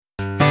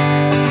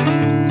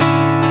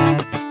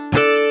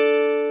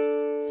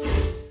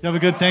You have a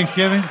good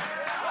Thanksgiving?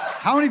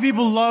 How many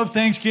people love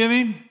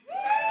Thanksgiving?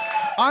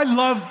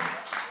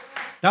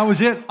 That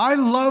was it. I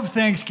love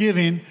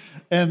Thanksgiving.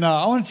 And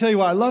I want to tell you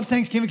why. I love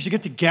Thanksgiving because you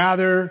get to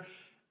gather.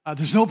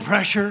 There's no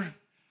pressure.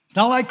 It's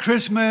not like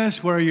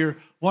Christmas where you're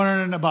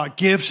wondering about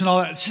gifts and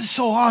all that. It's just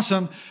so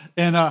awesome.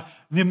 And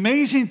the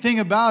amazing thing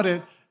about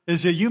it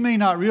is that you may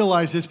not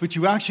realize this, but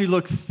you actually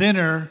look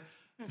thinner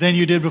than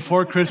you did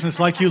before Christmas,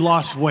 like you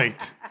lost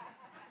weight.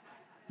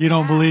 You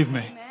don't believe me?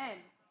 Amen.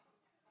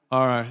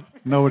 All right.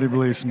 Nobody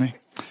believes me.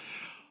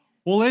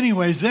 Well,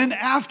 anyways, then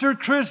after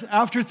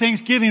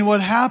Thanksgiving, what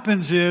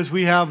happens is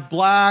we have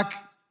Black,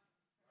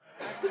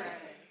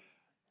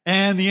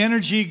 and the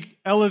energy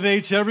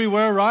elevates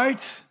everywhere,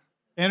 right?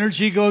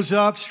 Energy goes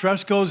up,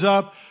 stress goes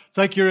up. It's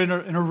like you're in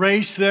a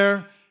race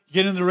there. You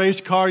get in the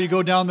race car, you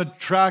go down the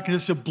track, and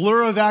it's a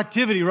blur of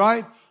activity,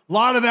 right? A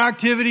lot of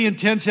activity,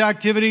 intense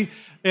activity,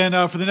 and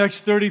for the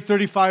next 30,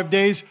 35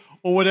 days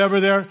or whatever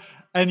there,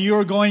 and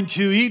you're going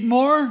to eat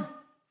more,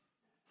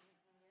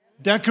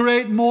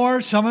 decorate more,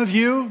 some of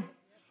you.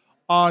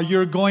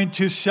 You're going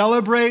to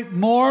celebrate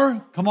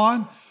more. Come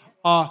on.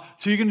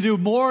 So you're going to do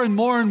more and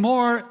more and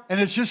more, and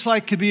it's just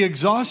like could be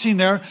exhausting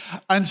there.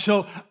 And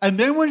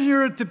then when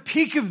you're at the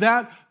peak of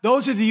that,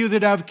 those of you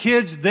that have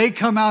kids, they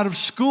come out of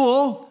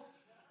school.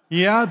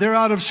 Yeah, they're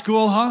out of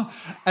school, huh?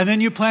 And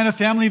then you plan a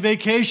family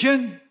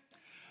vacation.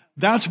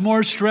 That's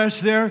more stress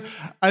there.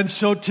 And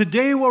so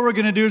today what we're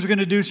going to do is we're going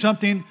to do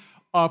something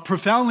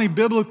profoundly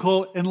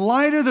biblical in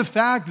light of the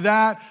fact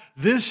that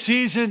this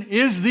season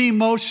is the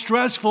most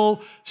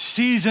stressful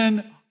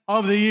season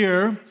of the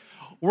year.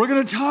 We're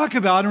going to talk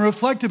about and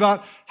reflect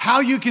about how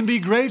you can be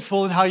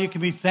grateful and how you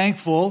can be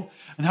thankful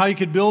and how you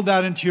can build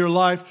that into your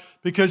life,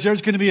 because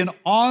there's going to be an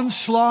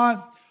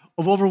onslaught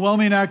of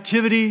overwhelming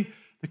activity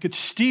that could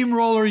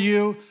steamroller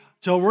you.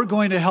 So we're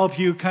going to help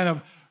you kind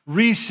of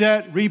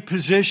reset,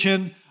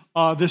 reposition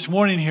this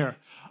morning here.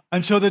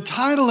 And so the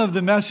title of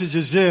the message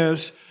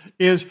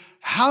is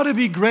how to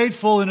be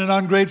grateful in an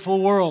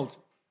ungrateful world.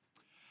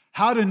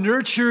 How to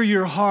nurture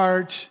your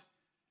heart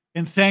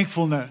in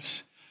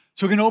thankfulness.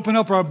 So we're going to open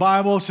up our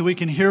Bible so we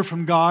can hear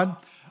from God.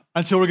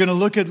 And so we're going to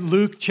look at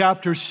Luke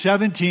chapter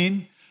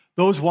 17.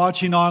 Those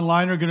watching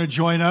online are going to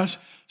join us.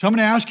 So I'm going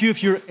to ask you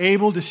if you're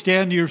able to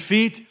stand to your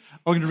feet.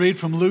 We're going to read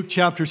from Luke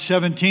chapter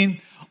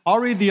 17. I'll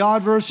read the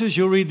odd verses.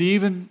 You'll read the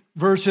even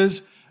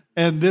verses.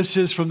 And this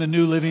is from the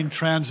New Living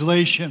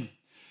Translation.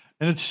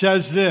 And it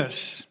says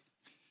this: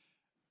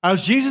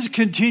 As Jesus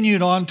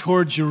continued on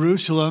toward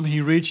Jerusalem, he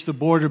reached the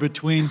border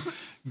between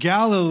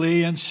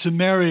Galilee and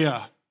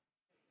Samaria,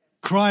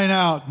 crying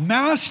out,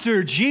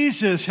 "Master,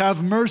 Jesus,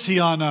 have mercy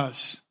on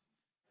us."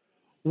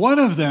 One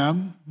of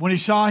them, when he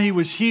saw he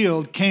was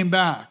healed, came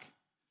back,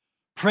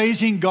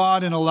 praising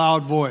God in a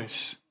loud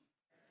voice.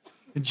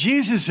 And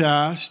Jesus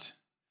asked,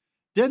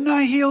 "Didn't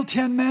I heal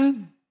 10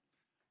 men?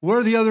 Where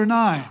are the other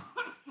 9?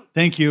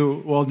 Thank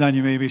you. Well done.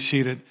 You may be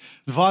seated.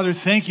 Father,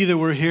 thank you that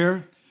we're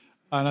here.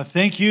 And I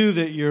thank you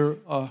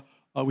that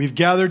we've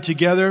gathered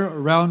together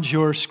around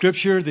your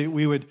scripture, that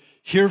we would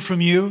hear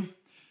from you.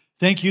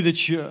 Thank you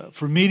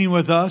for meeting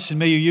with us, and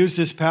may you use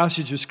this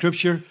passage of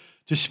scripture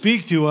to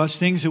speak to us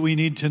things that we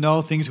need to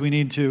know, things we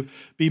need to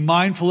be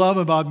mindful of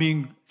about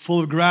being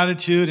full of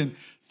gratitude and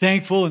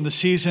thankful in the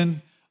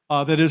season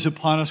that is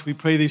upon us. We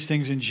pray these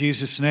things in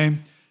Jesus'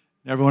 name.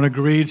 Everyone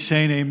agreed,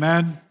 saying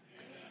amen.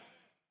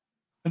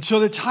 And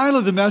so the title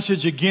of the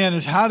message again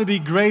is how to be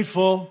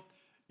grateful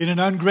in an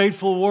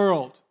ungrateful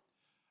world.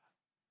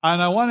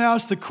 And I want to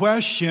ask the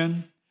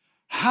question,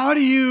 how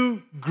do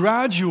you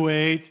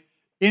graduate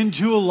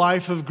into a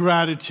life of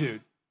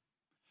gratitude?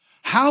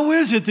 How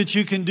is it that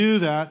you can do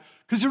that?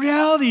 Because the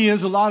reality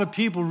is a lot of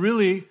people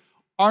really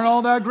aren't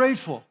all that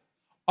grateful,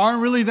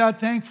 aren't really that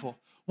thankful.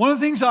 One of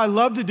the things I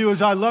love to do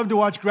is I love to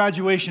watch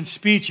graduation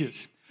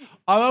speeches.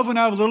 I love when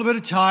I have a little bit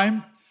of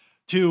time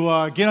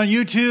to get on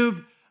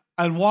YouTube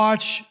and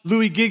watch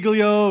Louis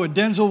Giglio and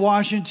Denzel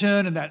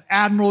Washington and that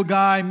Admiral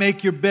guy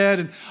make your bed.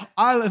 And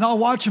I'll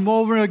watch them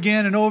over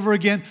again and over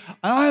again.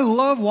 And I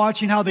love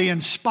watching how they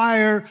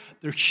inspire.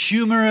 They're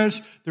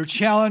humorous. They're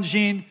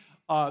challenging.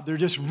 They're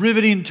just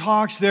riveting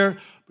talks there.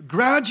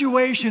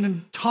 Graduation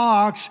and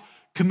talks,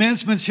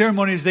 commencement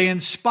ceremonies, they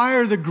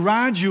inspire the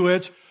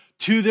graduates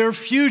to their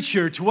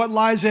future, to what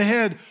lies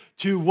ahead,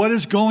 to what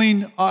is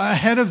going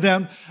ahead of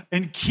them,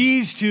 and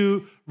keys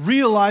to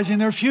realizing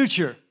their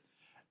future.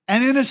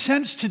 And in a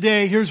sense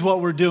today, here's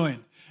what we're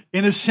doing.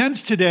 In a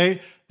sense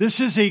today, this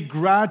is a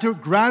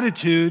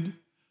gratitude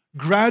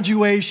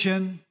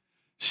graduation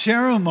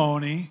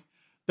ceremony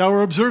that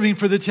we're observing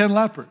for the 10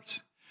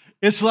 lepers.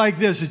 It's like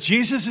this.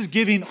 Jesus is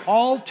giving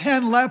all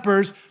 10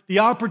 lepers the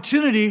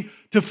opportunity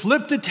to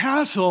flip the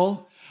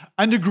tassel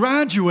and to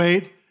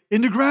graduate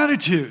into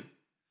gratitude.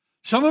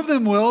 Some of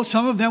them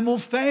will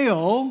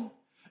fail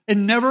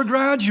and never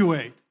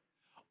graduate.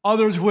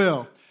 Others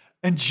will.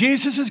 And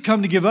Jesus has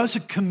come to give us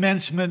a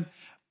commencement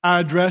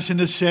address and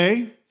to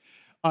say,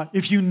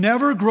 if you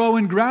never grow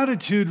in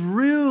gratitude,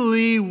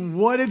 really,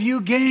 what have you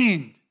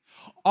gained?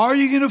 Are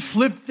you going to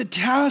flip the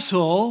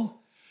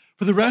tassel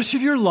for the rest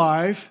of your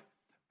life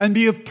and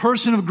be a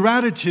person of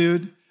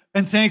gratitude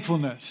and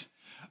thankfulness.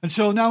 And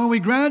so now when we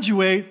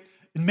graduate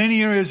in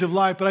many areas of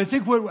life, but I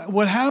think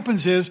what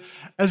happens is,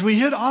 as we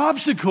hit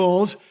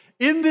obstacles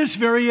in this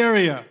very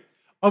area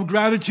of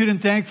gratitude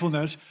and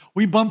thankfulness,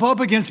 we bump up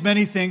against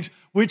many things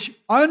which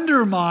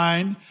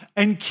undermine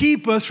and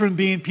keep us from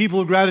being people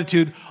of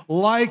gratitude,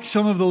 like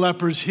some of the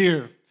lepers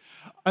here.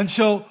 And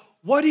so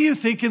what do you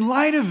think in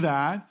light of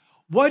that?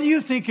 What do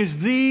you think is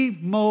the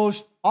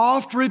most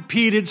oft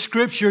repeated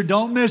scripture,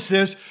 don't miss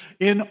this,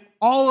 in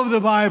all of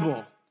the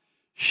Bible?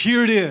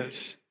 Here it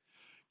is.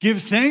 Give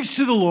thanks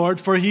to the Lord,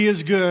 for he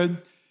is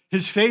good.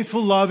 His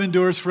faithful love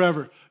endures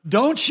forever.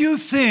 Don't you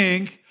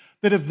think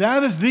that if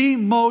that is the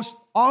most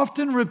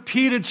often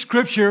repeated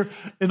scripture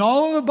in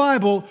all of the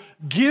Bible,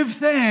 give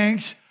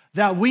thanks,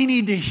 that we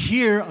need to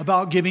hear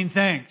about giving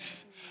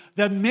thanks?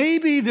 That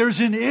maybe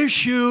there's an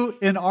issue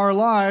in our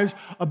lives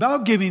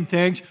about giving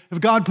thanks if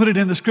God put it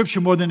in the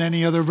scripture more than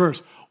any other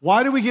verse.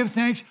 Why do we give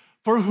thanks?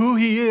 For who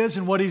he is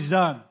and what he's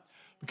done.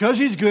 Because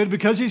he's good,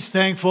 because he's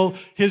thankful,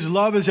 his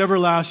love is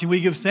everlasting. We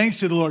give thanks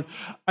to the Lord.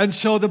 And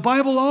so the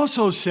Bible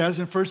also says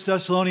in 1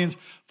 Thessalonians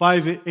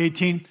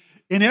 5:18,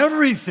 in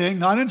everything,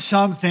 not in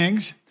some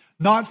things,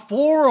 not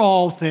for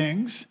all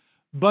things,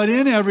 but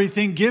in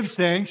everything, give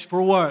thanks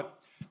for what?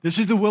 This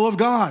is the will of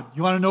God.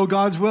 You want to know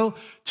God's will?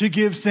 To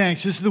give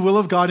thanks. This is the will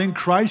of God in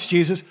Christ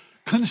Jesus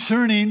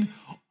concerning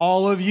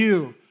all of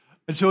you.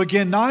 And so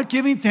again, not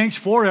giving thanks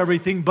for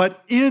everything,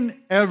 but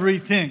in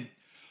everything.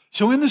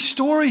 So in the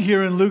story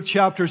here in Luke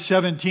chapter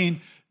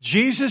 17,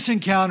 Jesus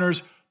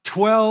encounters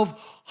 12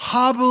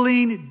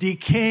 hobbling,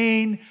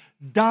 decaying,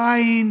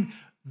 dying,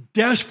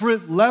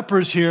 desperate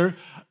lepers here.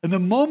 And the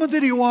moment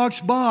that he walks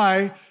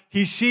by,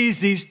 he sees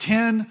these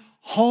 10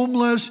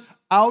 homeless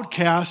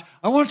outcasts.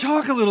 I want to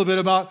talk a little bit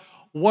about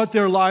what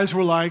their lives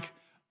were like.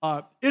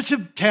 It's a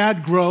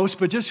tad gross,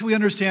 but just so we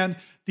understand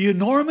the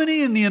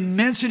enormity and the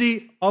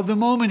immensity of the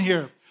moment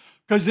here.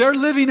 Because they're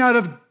living out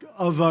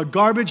of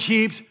garbage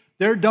heaps.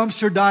 They're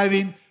dumpster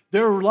diving.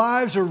 Their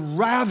lives are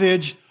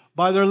ravaged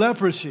by their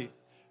leprosy.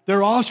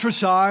 They're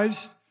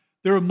ostracized.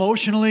 They're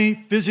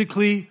emotionally,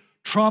 physically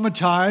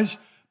traumatized.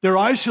 They're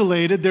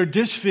isolated. They're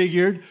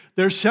disfigured.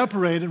 They're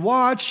separated.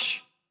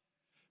 Watch.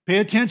 Pay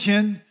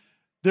attention.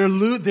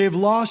 They've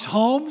lost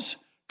homes,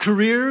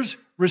 careers,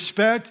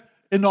 respect,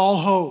 and all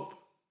hope.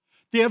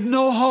 They have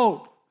no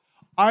hope.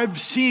 I've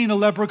seen a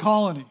leper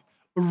colony,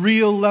 a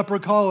real leper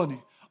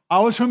colony. I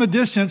was from a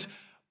distance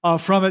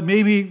from it,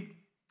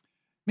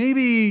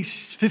 maybe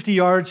 50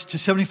 yards to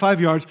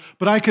 75 yards,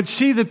 but I could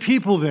see the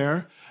people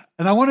there.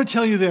 And I want to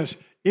tell you this,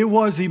 it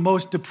was the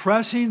most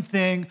depressing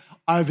thing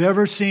I've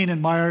ever seen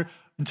in my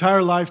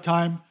entire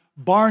lifetime,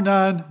 bar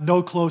none,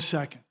 no close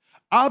second.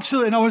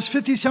 Absolutely. And I was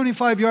 50,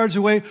 75 yards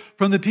away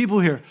from the people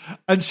here.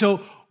 And so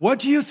what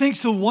do you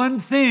think's the one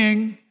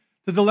thing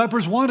that the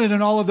lepers wanted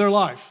in all of their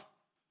life?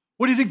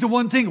 What do you think the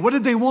one thing? What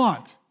did they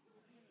want?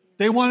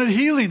 They wanted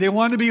healing. They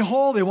wanted to be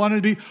whole. They wanted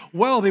to be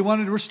well. They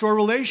wanted to restore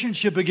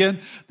relationship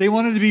again. They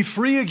wanted to be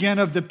free again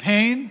of the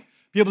pain,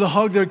 be able to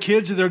hug their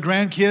kids or their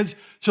grandkids.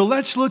 So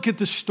let's look at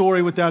the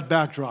story with that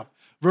backdrop.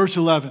 Verse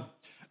 11.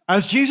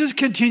 As Jesus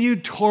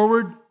continued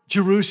toward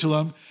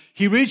Jerusalem,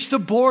 he reached the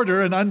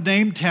border, an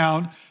unnamed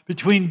town,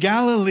 between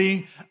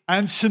Galilee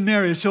and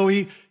Samaria. So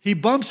he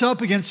bumps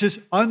up against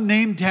this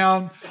unnamed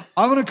town.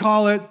 I'm going to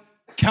call it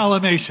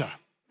Calamasa.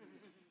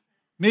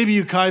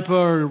 Maybe Ukaipa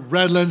or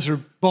Redlands or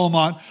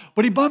Beaumont.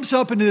 But he bumps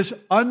up into this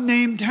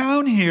unnamed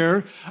town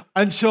here.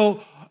 And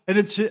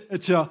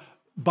it's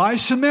by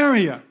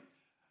Samaria.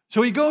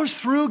 So he goes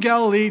through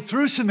Galilee,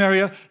 through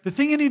Samaria. The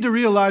thing you need to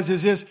realize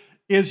is this,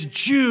 is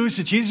Jews,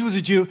 that Jesus was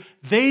a Jew,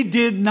 they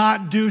did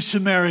not do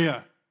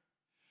Samaria.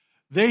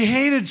 They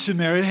hated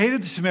Samaria,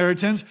 hated the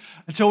Samaritans.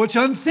 And so it's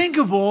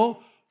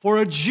unthinkable for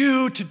a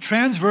Jew to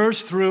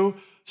transverse through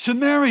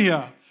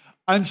Samaria.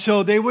 And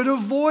so they would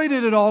avoid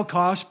it at all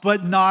costs,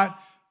 but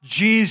not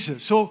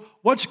Jesus. So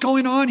what's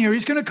going on here?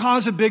 He's going to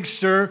cause a big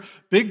stir,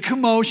 big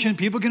commotion.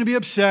 People are going to be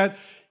upset.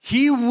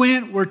 He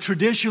went where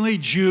traditionally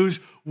Jews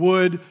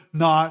would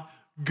not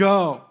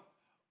go.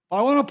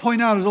 I want to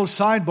point out as a little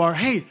sidebar,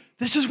 hey,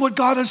 this is what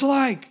God is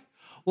like.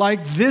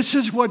 This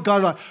is what God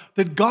is like.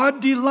 That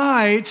God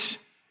delights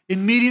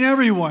in meeting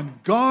everyone.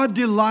 God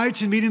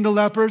delights in meeting the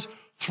lepers,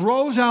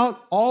 throws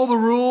out all the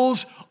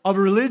rules of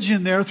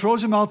religion there,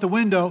 throws them out the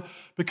window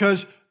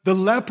because the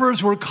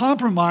lepers were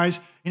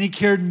compromised and he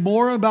cared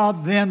more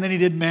about them than he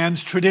did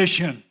man's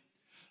tradition.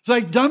 It's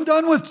like, I'm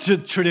done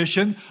with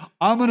tradition.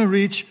 I'm going to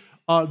reach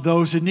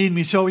those that need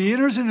me. So he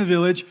enters in a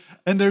village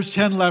and there's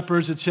 10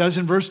 lepers, it says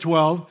in verse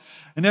 12.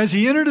 And as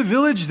he entered a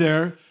village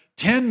there,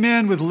 10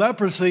 men with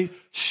leprosy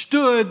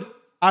stood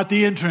at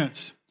the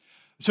entrance.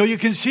 So you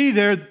can see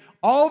there,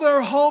 all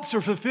their hopes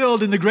are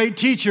fulfilled in the great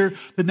teacher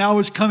that now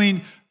is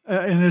coming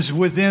and is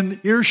within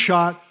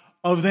earshot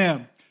of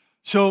them.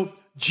 So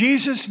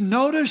Jesus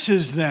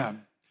notices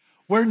them.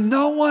 Where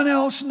no one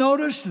else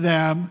noticed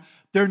them,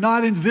 they're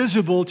not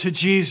invisible to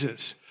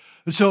Jesus.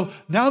 And so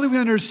now that we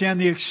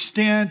understand the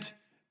extent,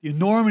 the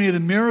enormity of the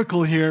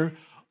miracle here,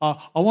 I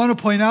want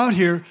to point out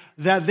here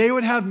that they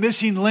would have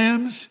missing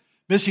limbs,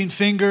 missing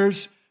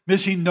fingers,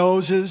 missing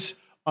noses,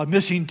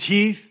 missing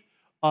teeth,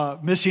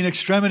 missing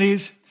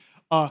extremities.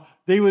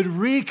 They would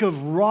reek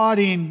of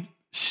rotting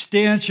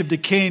stench of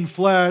decaying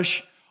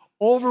flesh,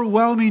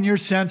 overwhelming your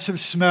sense of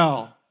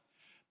smell.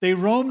 They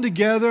roamed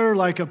together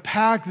like a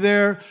pack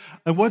there,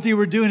 and what they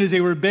were doing is they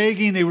were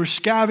begging, they were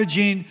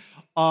scavenging,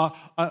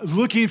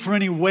 looking for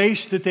any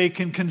waste that they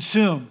can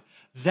consume.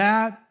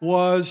 That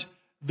was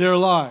their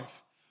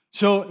life.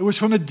 So it was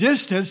from a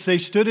distance. They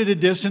stood at a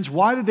distance.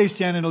 Why did they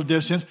stand at a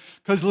distance?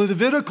 Because the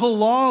Levitical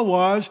law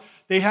was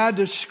they had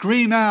to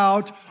scream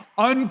out,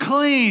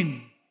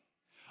 unclean,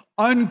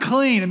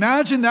 unclean.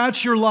 Imagine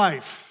that's your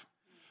life.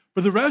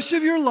 For the rest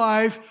of your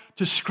life,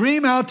 to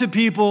scream out to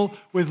people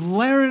with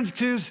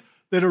larynxes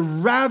that are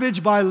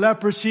ravaged by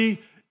leprosy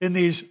in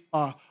these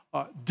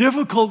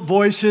difficult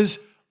voices,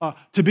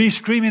 to be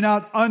screaming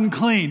out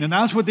unclean. And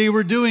that's what they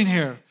were doing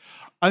here.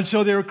 And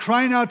so they were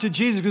crying out to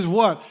Jesus because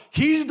what?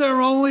 He's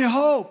their only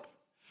hope.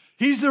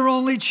 He's their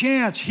only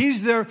chance.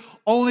 He's their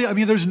only,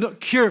 there's no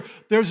cure.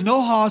 There's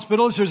no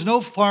hospitals. There's no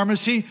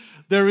pharmacy.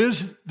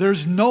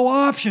 There's no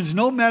options,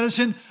 no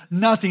medicine,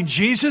 nothing.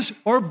 Jesus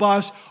or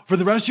bust. For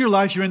the rest of your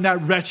life, you're in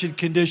that wretched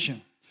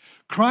condition.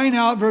 Crying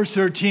out, verse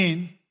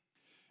 13,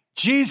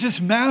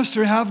 Jesus,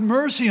 Master, have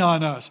mercy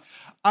on us.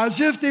 As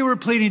if they were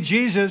pleading,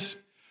 Jesus,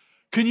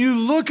 can you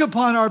look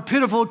upon our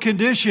pitiful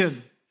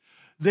condition?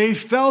 They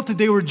felt that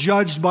they were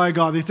judged by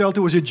God. They felt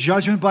it was a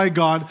judgment by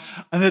God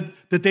and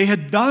that they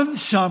had done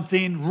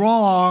something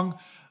wrong,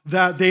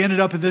 that they ended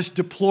up in this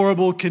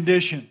deplorable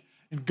condition.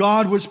 And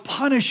God was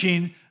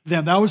punishing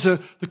them. That was the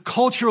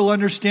cultural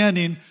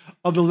understanding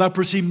of the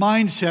leprosy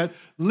mindset,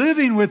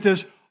 living with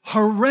this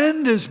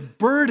horrendous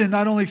burden,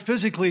 not only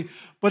physically,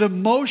 but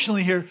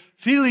emotionally here,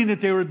 feeling that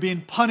they were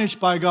being punished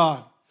by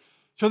God.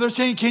 So they're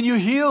saying, can you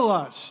heal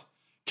us?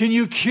 Can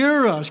you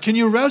cure us? Can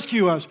you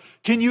rescue us?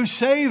 Can you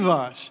save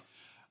us?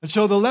 And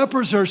so the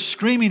lepers are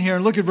screaming here,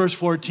 and look at verse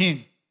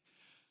 14.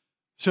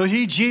 So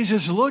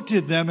Jesus, looked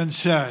at them and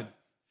said,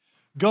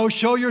 go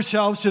show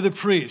yourselves to the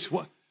priest.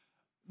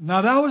 Now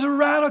that was a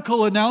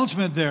radical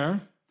announcement there,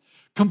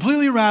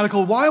 completely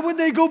radical. Why would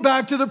they go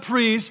back to the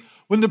priest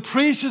when the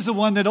priest is the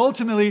one that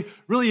ultimately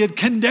really had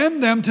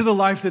condemned them to the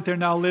life that they're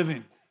now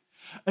living?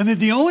 And that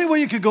the only way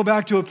you could go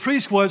back to a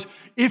priest was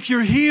if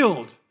you're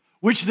healed,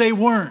 which they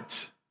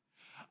weren't.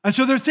 And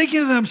so they're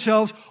thinking to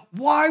themselves,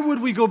 why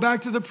would we go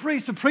back to the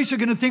priest? The priests are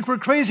going to think we're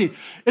crazy.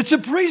 It's the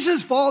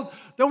priest's fault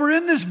that we're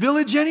in this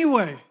village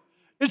anyway.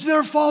 It's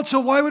their fault, so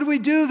why would we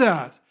do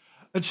that?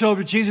 And so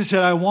Jesus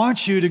said, I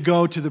want you to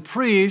go to the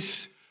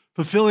priests,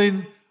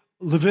 fulfilling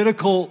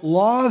Levitical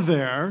law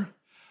there.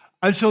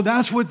 And so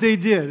that's what they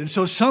did. And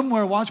so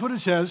somewhere, watch what it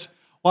says.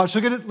 Watch,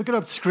 look at it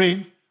up the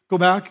screen. Go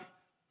back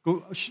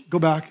to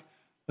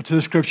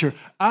the scripture.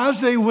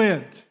 As they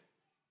went,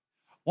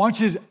 watch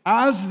this,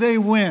 as they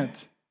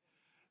went,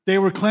 they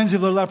were cleansed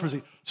of their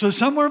leprosy. So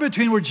somewhere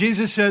between where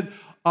Jesus said,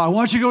 I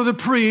want you to go to the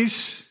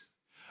priests,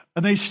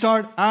 and they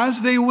start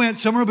as they went,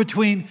 somewhere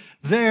between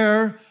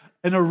there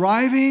and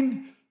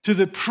arriving to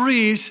the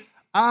priests,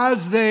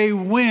 as they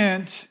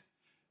went,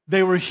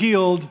 they were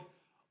healed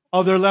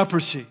of their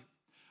leprosy.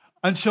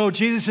 And so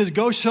Jesus says,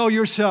 go show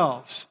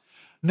yourselves.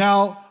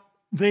 Now,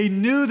 they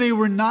knew they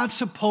were not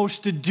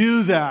supposed to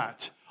do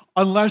that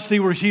unless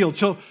they were healed.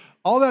 So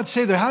all that to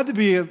say, there had to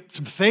be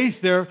some faith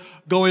there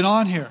going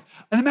on here.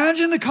 And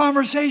imagine the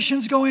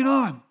conversations going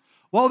on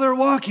while they're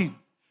walking.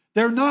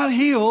 They're not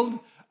healed,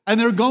 and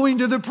they're going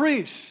to the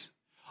priests.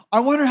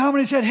 I wonder how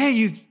many said, hey,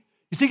 you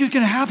think it's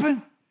going to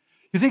happen?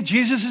 You think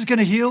Jesus is going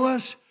to heal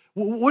us?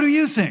 What do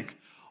you think?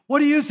 What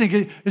do you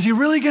think? Is he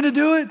really going to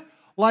do it?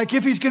 Like,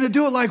 if he's going to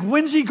do it, like,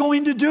 when's he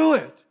going to do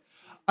it?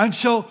 And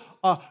so,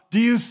 do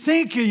you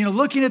think,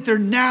 looking at their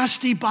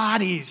nasty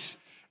bodies,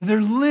 and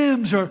their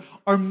limbs are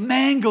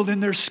mangled,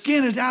 and their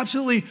skin is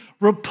absolutely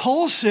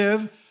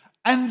repulsive,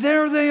 and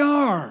there they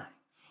are,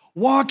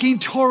 walking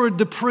toward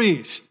the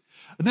priest.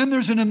 And then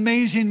there's an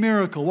amazing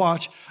miracle.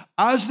 Watch.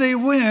 As they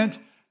went,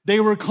 they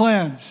were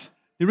cleansed.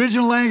 The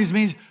original language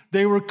means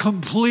they were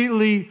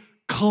completely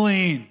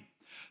clean.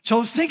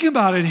 So think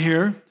about it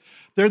here.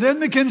 There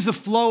then begins the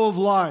flow of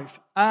life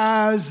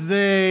as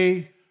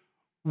they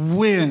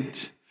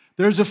went.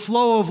 There's a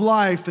flow of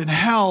life and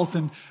health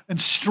and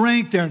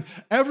strength there. And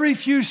every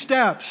few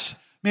steps,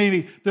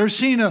 maybe they're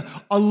seeing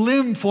a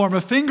limb form,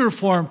 a finger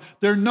form.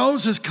 Their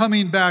nose is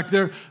coming back.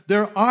 Their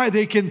eye,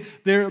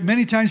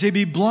 many times they'd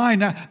be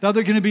blind. Now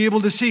they're going to be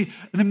able to see.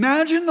 And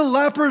imagine the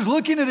lepers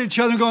looking at each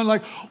other and going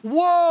like,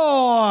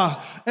 whoa,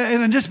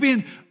 and just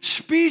being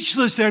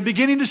speechless there,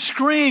 beginning to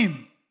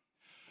scream.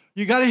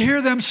 You got to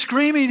hear them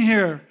screaming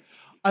here.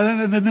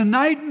 And then the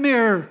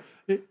nightmare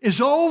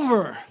is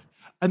over.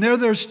 And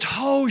there's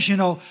toes,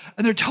 and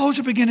their toes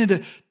are beginning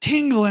to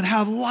tingle and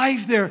have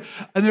life there.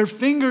 And their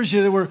fingers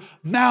that were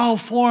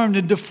malformed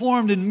and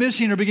deformed and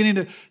missing are beginning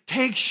to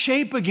take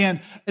shape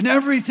again. And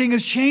everything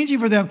is changing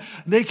for them.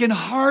 They can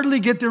hardly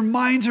get their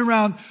minds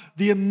around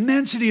the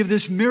immensity of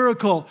this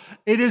miracle.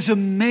 It is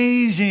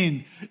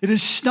amazing. It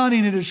is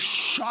stunning. It is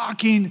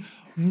shocking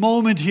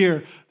moment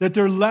here that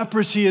their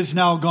leprosy is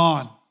now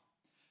gone.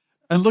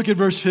 And look at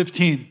verse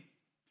 15.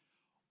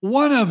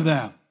 One of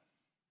them,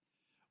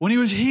 when he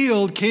was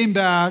healed, came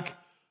back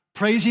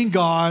praising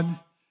God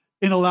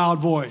in a loud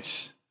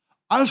voice.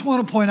 I just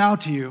want to point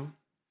out to you,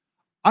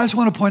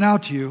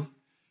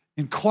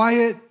 in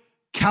quiet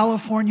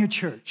California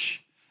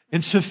church,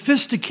 in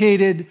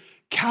sophisticated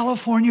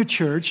California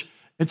church,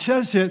 it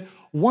says that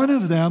one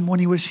of them, when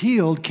he was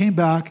healed, came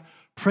back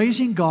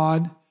praising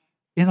God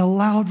in a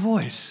loud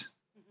voice.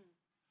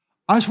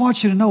 I just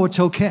want you to know it's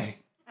okay.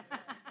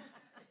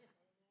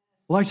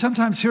 Like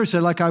sometimes, seriously,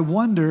 like I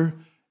wonder,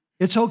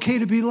 it's okay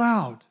to be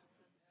loud.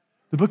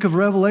 The book of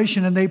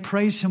Revelation, and they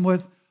praise him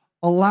with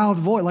a loud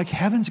voice, like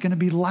heaven's going to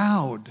be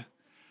loud.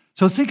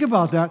 So think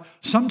about that.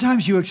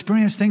 Sometimes you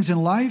experience things in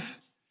life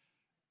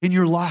and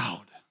you're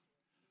loud.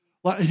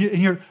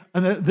 In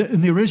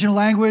the original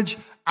language,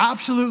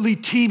 absolutely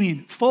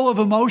teeming, full of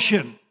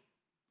emotion.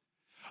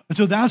 And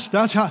so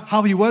that's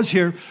how he was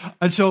here.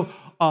 And so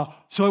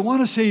I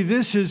want to say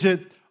this is that,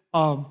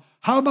 how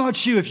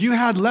about you? If you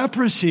had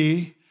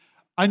leprosy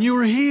and you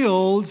were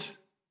healed,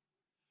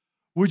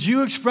 would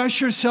you express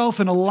yourself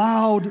in a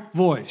loud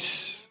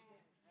voice?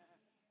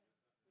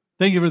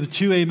 Thank you for the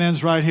 2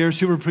 amens right here.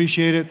 Super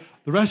appreciate it.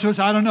 The rest of us,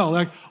 I don't know.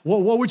 Like,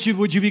 what would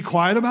you be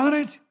quiet about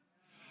it?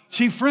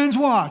 See, friends,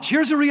 watch.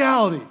 Here's the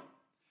reality.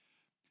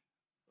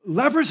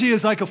 Leprosy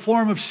is like a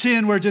form of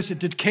sin where it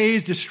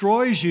decays,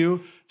 destroys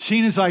you.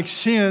 Seen as like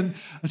sin.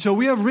 And so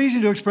we have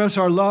reason to express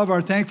our love,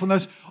 our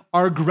thankfulness,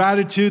 our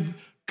gratitude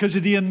because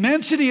of the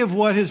immensity of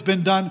what has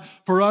been done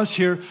for us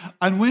here.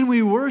 And when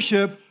we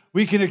worship,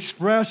 we can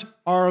express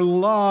our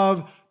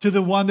love to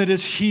the one that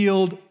has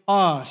healed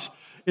us.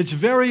 It's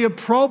very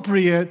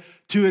appropriate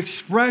to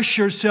express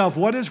yourself.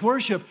 What is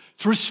worship?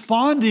 It's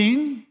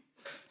responding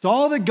to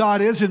all that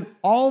God is and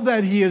all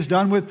that he has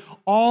done with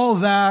all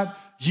that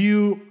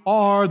you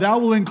are.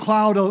 That will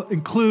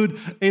include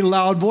a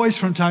loud voice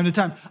from time to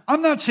time.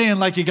 I'm not saying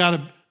like you got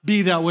to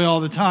be that way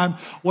all the time.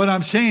 What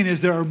I'm saying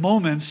is there are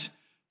moments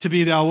to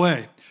be that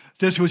way.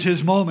 This was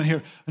his moment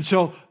here. And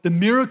so the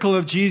miracle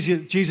of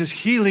Jesus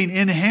healing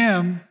in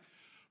him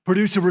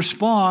produced a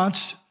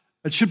response.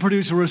 It should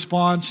produce a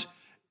response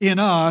in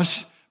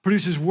us,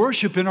 produces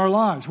worship in our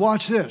lives.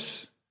 Watch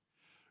this.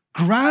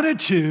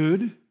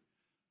 Gratitude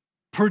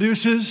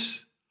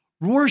produces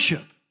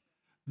worship.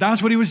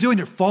 That's what he was doing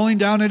here, falling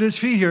down at his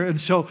feet here. And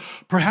so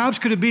perhaps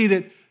could it be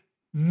that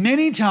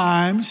many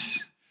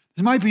times,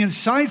 this might be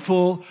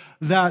insightful,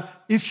 that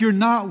if you're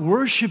not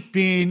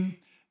worshiping,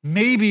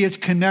 maybe it's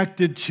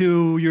connected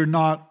to you're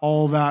not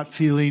all that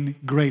feeling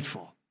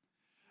grateful,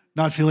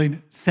 not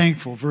feeling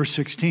thankful. Verse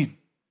 16.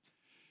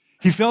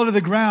 He fell to the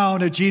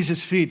ground at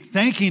Jesus' feet,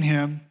 thanking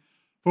him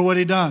for what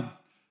he'd done.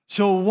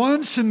 So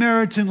one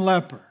Samaritan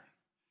leper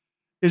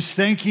is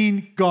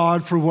thanking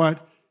God for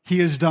what he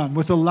has done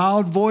with a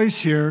loud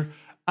voice here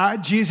at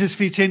Jesus'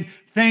 feet saying,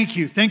 thank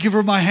you. Thank you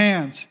for my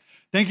hands.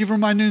 Thank you for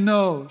my new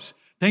nose.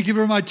 Thank you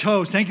for my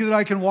toes. Thank you that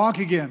I can walk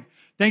again.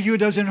 Thank you it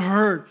doesn't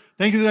hurt.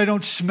 Thank you that I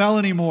don't smell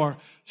anymore.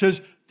 Says,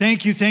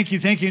 thank you, thank you,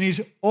 thank you. And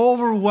he's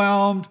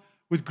overwhelmed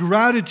with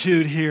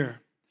gratitude here.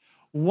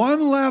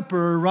 One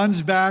leper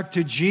runs back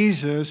to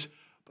Jesus,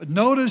 but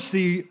notice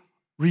the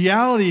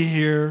reality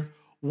here.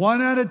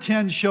 1 out of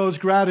 10 shows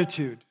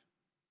gratitude.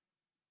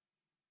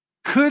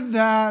 Could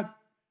that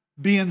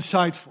be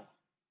insightful?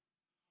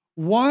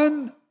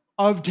 1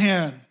 of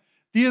 10.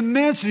 The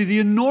immensity, the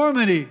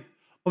enormity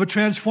of a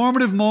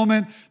transformative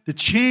moment that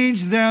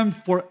changed them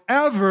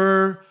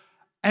forever,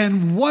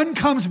 and one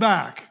comes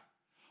back.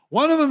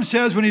 One of them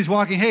says when he's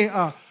walking, hey,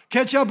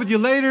 catch up with you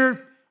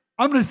later.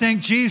 I'm going to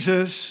thank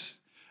Jesus.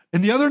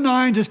 And the other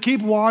 9 just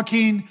keep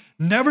walking,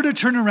 never to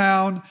turn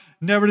around,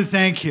 never to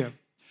thank him.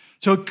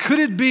 So could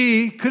it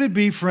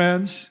be,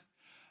 friends,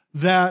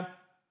 that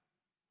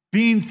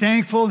being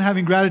thankful and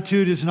having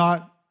gratitude is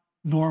not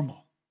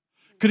normal?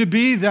 Could it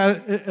be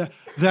that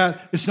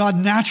it's not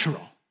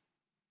natural?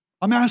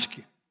 I'm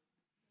asking.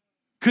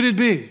 Could it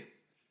be?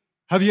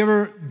 Have you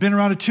ever been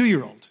around a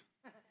 2-year-old?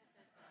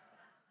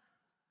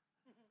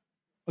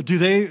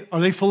 Are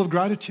they full of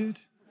gratitude?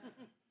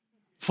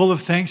 Full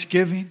of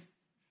thanksgiving?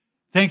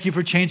 Thank you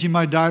for changing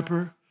my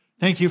diaper.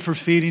 Thank you for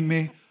feeding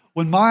me.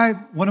 When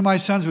one of my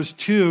sons was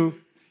 2,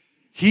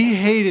 he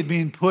hated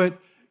being put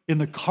in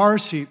the car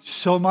seat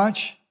so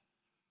much.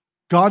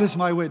 God is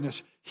my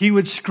witness. He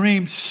would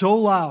scream so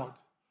loud.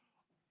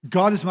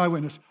 God is my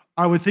witness.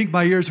 I would think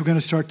my ears were going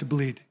to start to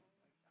bleed.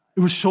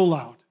 It was so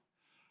loud.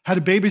 Had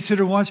a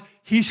babysitter once.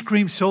 He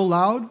screamed so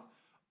loud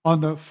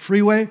on the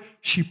freeway,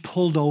 she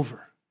pulled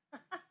over.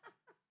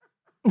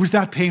 It was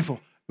that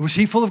painful. Was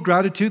he full of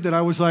gratitude that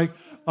I was like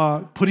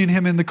putting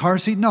him in the car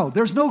seat? No,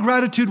 there's no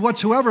gratitude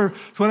whatsoever.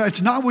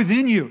 It's not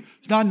within you.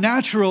 It's not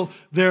natural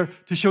there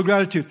to show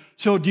gratitude.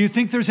 So do you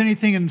think there's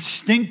anything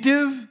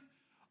instinctive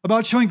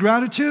about showing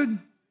gratitude?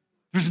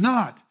 There's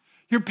not.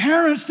 Your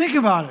parents, think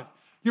about it.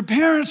 Your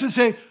parents would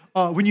say,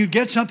 when you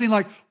get something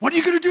like, what are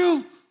you going to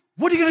do?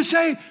 What are you going to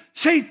say?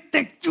 Say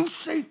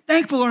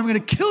thankful or I'm going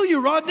to kill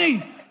you,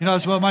 Rodney.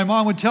 That's what my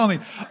mom would tell me.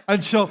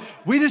 And so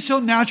we just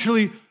don't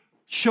naturally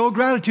show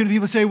gratitude. And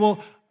people say,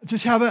 well,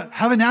 just have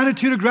an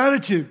attitude of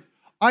gratitude.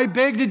 I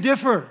beg to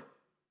differ.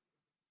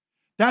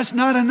 That's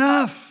not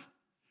enough.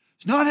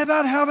 It's not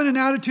about having an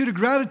attitude of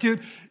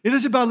gratitude. It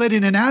is about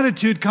letting an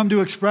attitude come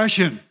to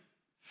expression.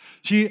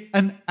 See,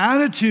 an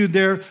attitude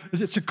there,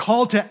 it's a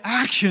call to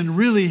action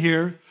really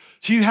here.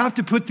 So you have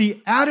to put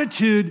the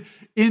attitude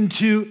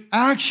into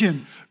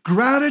action.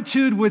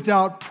 Gratitude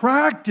without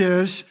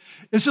practice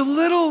is a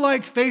little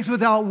like faith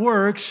without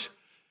works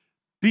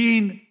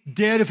being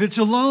dead if it's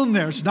alone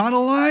there. It's not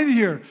alive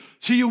here.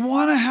 So you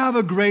want to have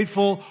a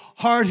grateful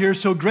heart here.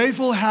 So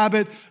grateful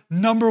habit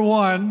number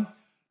 1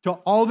 to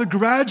all the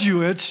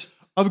graduates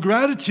of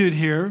gratitude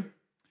here.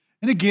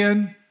 And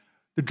again,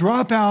 the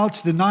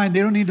dropouts, the 9,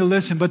 they don't need to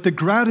listen, but the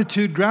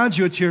gratitude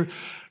graduates here,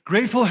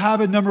 grateful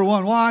habit number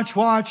 1,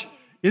 watch,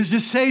 is to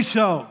say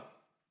so.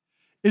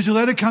 Is to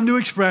let it come to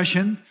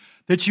expression,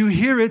 that you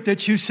hear it,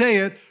 that you say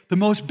it. The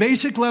most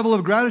basic level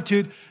of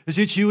gratitude is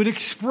that you would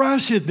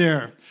express it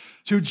there.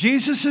 So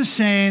Jesus is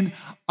saying,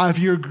 if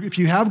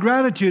you have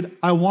gratitude,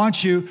 I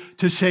want you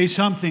to say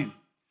something.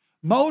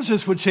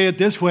 Moses would say it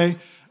this way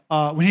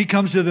when he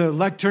comes to the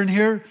lectern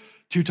here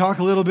to talk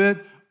a little bit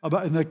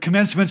about in the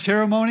commencement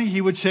ceremony.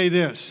 He would say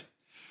this.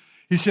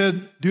 He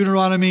said,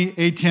 Deuteronomy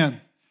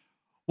 8:10.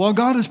 While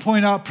God is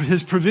pointing out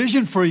his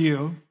provision for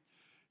you,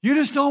 you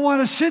just don't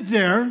want to sit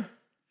there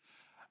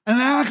and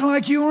act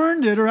like you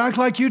earned it or act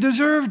like you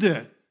deserved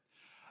it.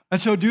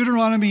 And so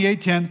Deuteronomy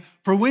 8:10,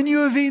 for when you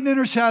have eaten and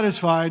are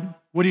satisfied,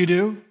 what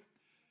do?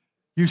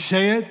 You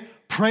say it,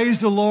 praise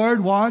the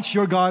Lord, watch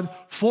your God,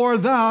 for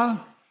the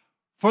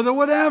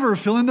whatever,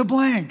 fill in the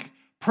blank.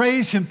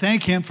 Praise him,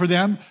 thank him for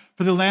the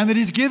land that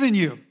he's given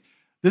you.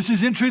 This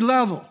is entry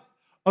level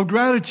of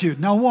gratitude.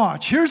 Now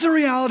watch, here's the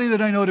reality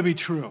that I know to be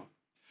true.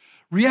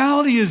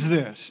 Reality is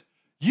this,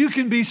 you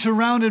can be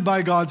surrounded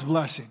by God's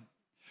blessing.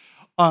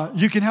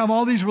 You can have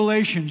all these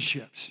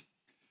relationships,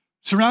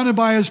 surrounded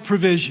by his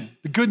provision,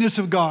 the goodness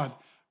of God,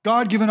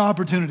 God-given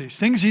opportunities,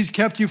 things he's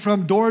kept you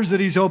from, doors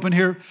that he's opened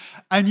here,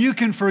 and you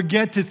can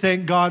forget to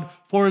thank God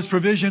for his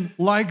provision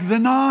like the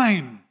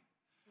 9,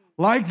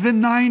 like the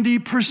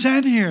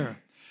 90% here.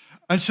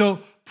 And so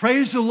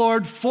praise the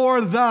Lord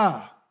for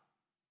the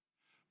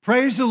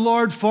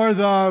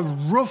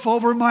roof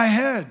over my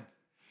head.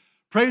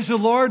 Praise the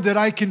Lord that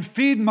I can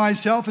feed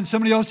myself and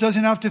somebody else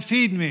doesn't have to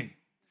feed me.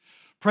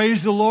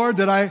 Praise the Lord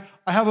that I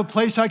have a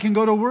place I can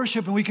go to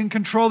worship and we can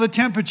control the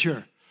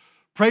temperature.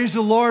 Praise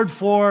the Lord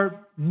for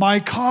my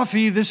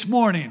coffee this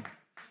morning,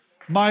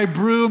 my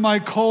brew, my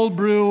cold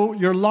brew,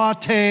 your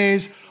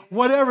lattes,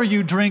 whatever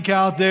you drink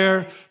out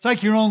there. It's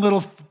like your own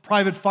little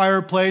private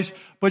fireplace,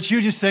 but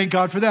you just thank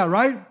God for that,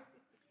 right?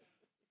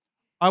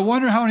 I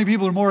wonder how many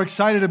people are more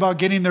excited about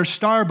getting their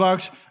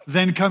Starbucks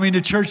than coming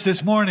to church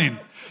this morning.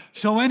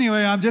 So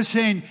anyway, I'm just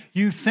saying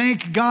you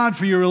thank God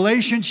for your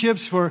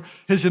relationships, for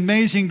his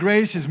amazing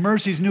grace, his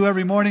mercies new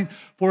every morning,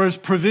 for his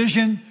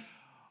provision.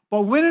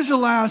 But when is the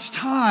last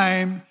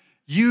time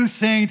you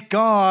thanked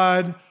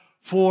God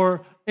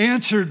for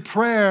answered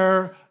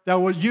prayer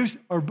that was used,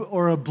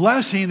 or a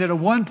blessing that at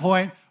one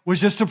point was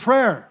just a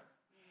prayer?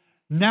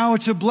 Now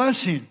it's a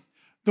blessing.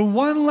 The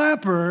one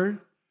leper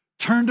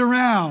turned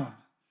around,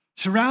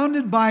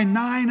 surrounded by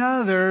 9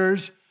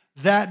 others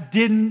that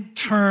didn't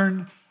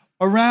turn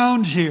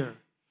around here.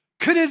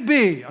 Could it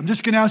be, I'm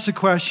just going to ask the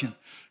question,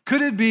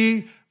 could it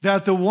be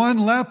that the one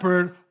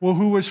leper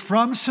who was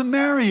from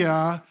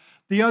Samaria,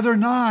 the other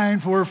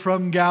 9 were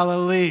from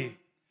Galilee?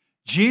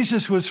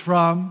 Jesus was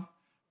from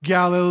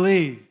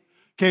Galilee.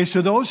 Okay,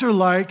 so those are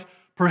like,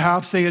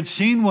 perhaps they had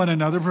seen one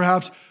another,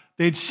 perhaps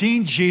they'd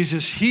seen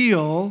Jesus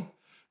heal.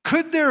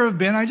 Could there have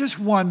been, I just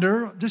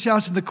wonder, just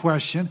asking the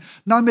question,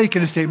 not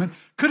making a statement,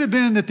 could it have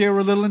been that they were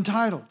a little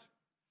entitled?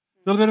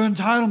 A little bit of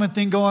entitlement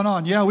thing going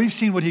on. Yeah, we've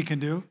seen what he can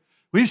do.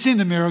 We've seen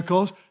the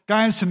miracles.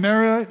 Guy in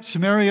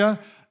Samaria,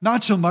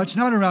 not so much,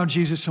 not around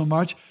Jesus so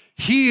much.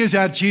 He is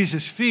at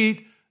Jesus'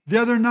 feet. The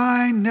other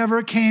 9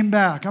 never came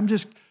back. I'm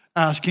just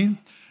asking.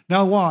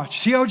 Now watch.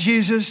 See how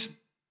Jesus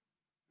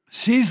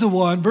sees the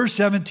one. Verse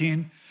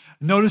 17.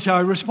 Notice how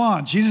he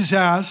responds. Jesus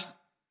asked,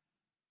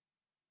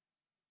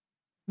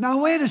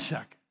 now wait a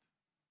second.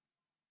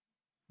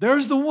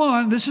 There's the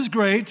one. This is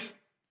great.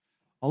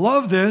 I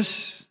love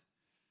this.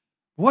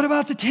 What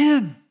about the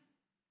 10?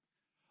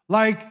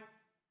 Like,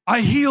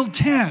 I healed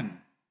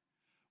 10.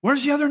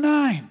 Where's the other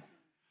 9?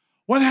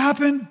 What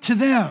happened to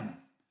them?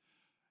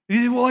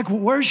 Well, like,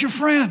 where's your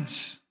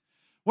friends?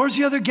 Where's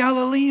the other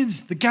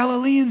Galileans? The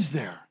Galileans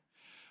there.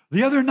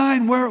 The other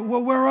 9,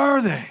 where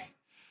are they?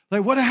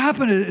 Like, what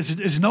happened?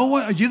 Is no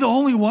one, are you the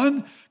only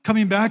one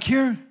coming back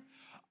here?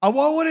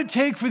 What would it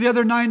take for the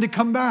other 9 to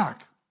come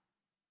back?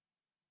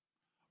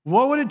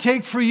 What would it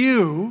take for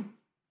you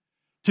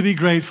to be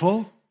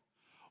grateful?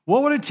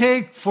 What would it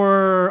take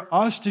for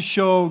us to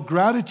show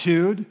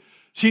gratitude?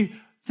 See,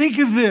 think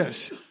of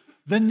this.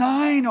 The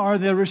 9 are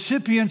the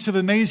recipients of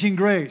amazing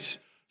grace.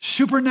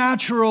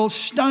 Supernatural,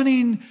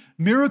 stunning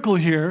miracle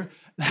here.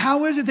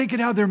 How is it they can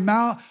have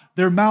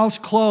their mouths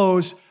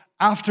closed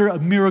after a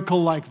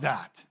miracle like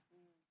that?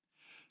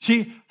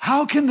 See,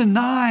 how can the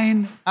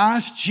 9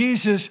 ask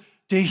Jesus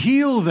to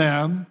heal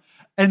them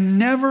and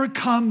never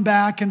come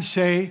back and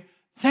say,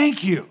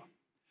 thank you?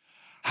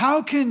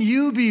 How can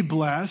you be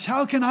blessed?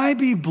 How can I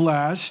be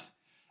blessed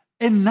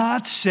and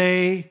not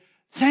say,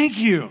 thank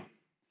you?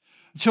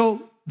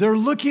 So they're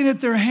looking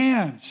at their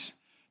hands.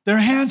 Their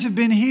hands have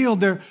been healed.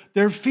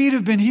 Their feet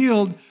have been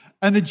healed.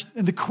 And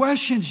the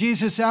question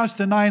Jesus asked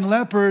the 9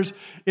 lepers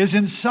is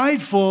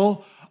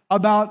insightful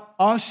about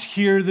us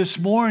here this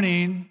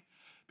morning,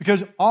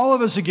 because all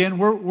of us, again,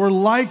 we're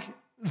like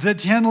the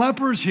 10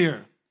 lepers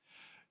here.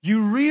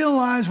 You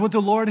realize what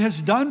the Lord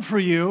has done for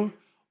you.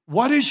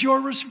 What is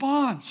your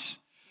response?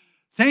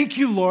 Thank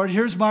you, Lord.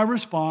 Here's my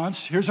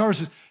response. Here's our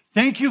response.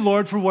 Thank you,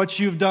 Lord, for what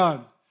you've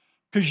done,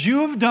 because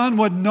you have done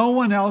what no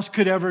one else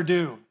could ever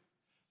do.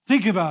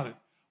 Think about it.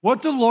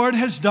 What the Lord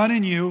has done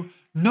in you,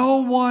 no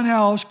one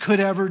else could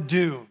ever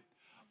do.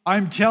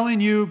 I'm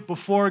telling you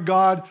before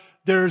God,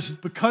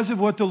 because of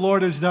what the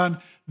Lord has done,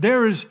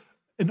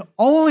 and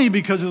only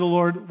because of the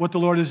Lord, what the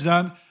Lord has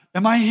done,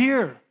 am I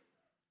here.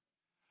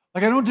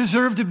 Like I don't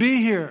deserve to be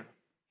here.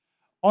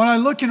 When I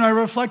look and I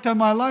reflect on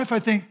my life, I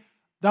think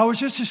that was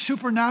just a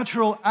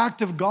supernatural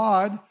act of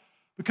God,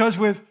 because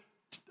with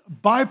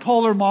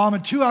bipolar mom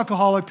and 2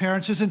 alcoholic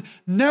parents, and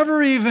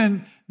never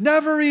even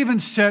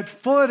set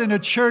foot in a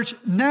church,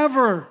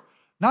 never.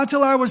 Not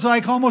till I was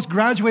like almost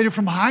graduated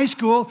from high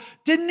school,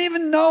 didn't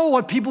even know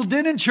what people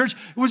did in church.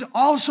 It was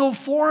all so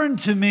foreign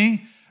to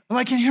me.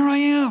 And here I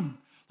am.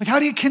 Like, how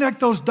do you connect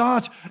those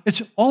dots?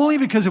 It's only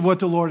because of what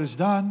the Lord has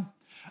done.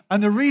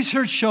 And the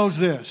research shows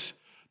this.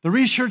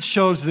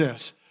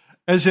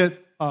 Is that,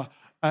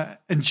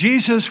 and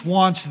Jesus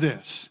wants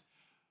this.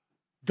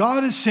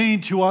 God is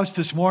saying to us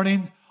this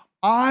morning,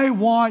 I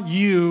want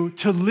you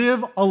to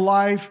live a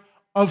life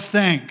of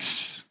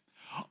thanks.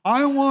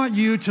 I want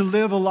you to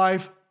live a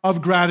life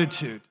of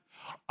gratitude.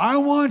 I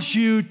want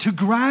you to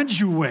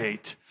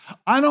graduate.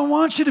 I don't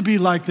want you to be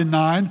like the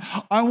 9.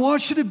 I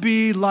want you to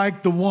be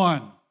like the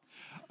 1.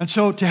 And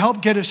so to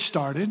help get us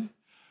started,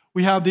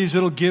 we have these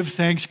little give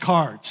thanks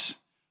cards,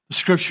 the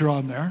scripture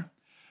on there.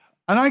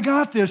 And I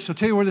got this. I'll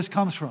tell you where this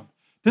comes from.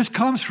 This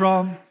comes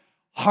from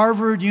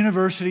Harvard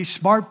University,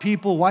 smart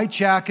people, white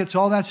jackets,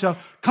 all that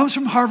stuff. Comes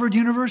from Harvard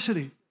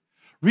University.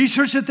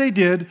 Research that they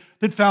did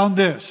that found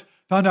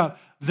out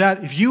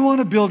that if you want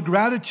to build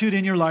gratitude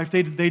in your life,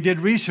 they did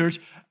research,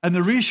 and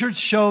the research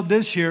showed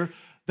this here,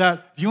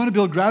 that if you want to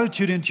build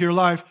gratitude into your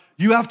life,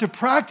 you have to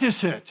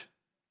practice it.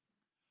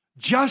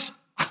 Just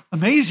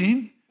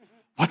amazing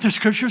what the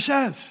scripture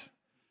says.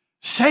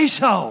 Say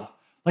so.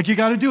 Like you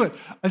got to do it.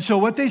 And so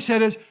what they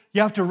said is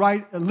you have to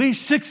write at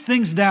least 6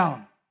 things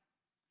down.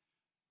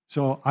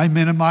 So I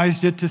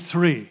minimized it to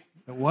 3.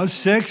 It was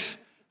 6,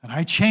 and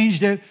I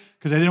changed it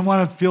because I didn't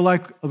want to feel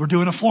like we're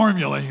doing a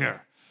formula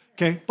here.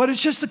 Okay? But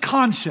it's just the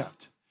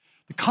concept.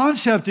 The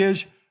concept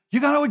is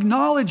you got to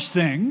acknowledge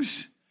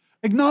things.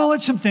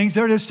 Acknowledge some things.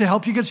 There it is to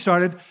help you get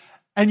started.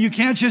 And you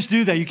can't just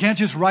do that. You can't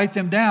just write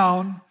them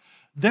down.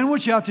 Then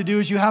what you have to do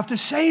is you have to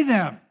say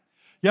them.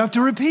 You have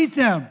to repeat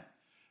them.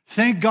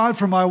 Thank God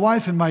for my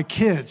wife and my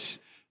kids.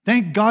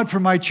 Thank God for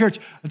my church.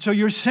 And so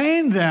you're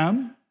saying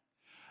them,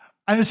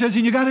 and it says,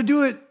 and you got to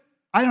do it.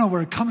 I don't know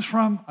where it comes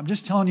from. I'm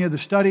just telling you the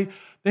study.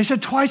 They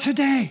said twice a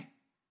day.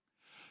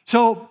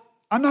 So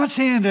I'm not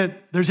saying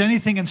that there's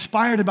anything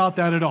inspired about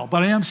that at all,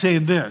 but I am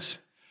saying this.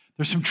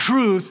 There's some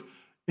truth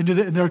in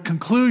their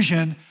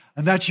conclusion,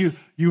 and that you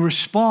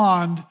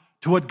respond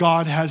to what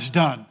God has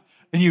done.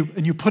 And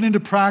you put into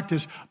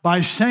practice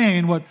by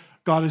saying what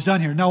God has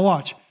done here. Now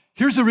watch.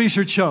 Here's the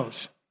research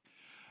shows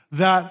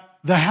that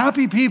the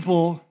happy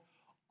people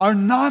are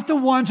not the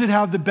ones that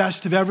have the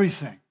best of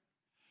everything.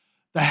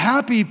 The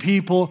happy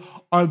people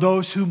are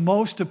those who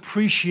most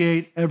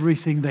appreciate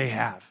everything they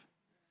have.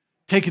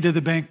 Take it to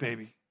the bank,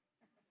 baby.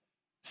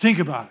 Think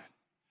about it.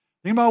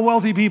 Think about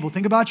wealthy people.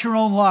 Think about your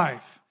own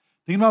life.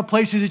 Think about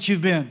places that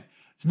you've been.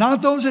 It's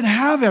not those that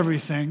have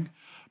everything,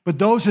 but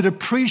those that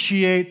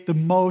appreciate the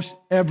most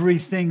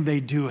everything they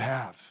do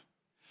have.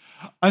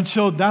 And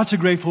so that's a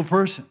grateful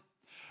person.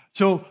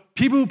 So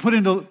people who put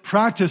into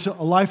practice a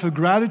life of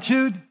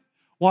gratitude,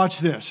 watch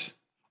this.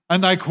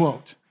 And I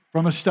quote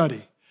from a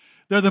study.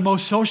 They're the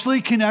most socially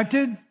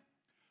connected,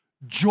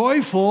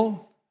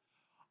 joyful,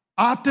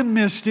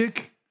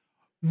 optimistic,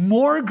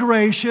 more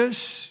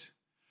gracious,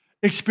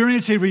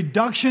 experience a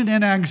reduction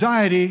in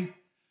anxiety,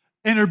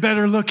 and are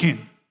better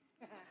looking.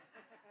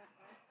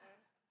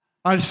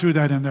 I just threw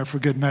that in there for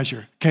good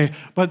measure, okay?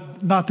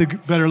 But not the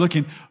better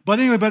looking. But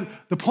anyway, but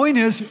the point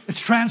is,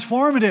 it's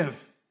transformative.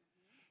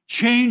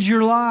 Change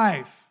your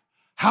life.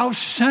 How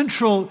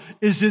central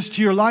is this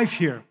to your life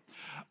here?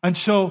 And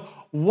so,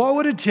 what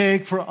would it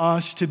take for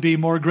us to be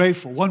more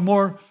grateful? One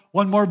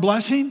more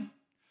blessing?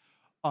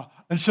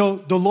 And so,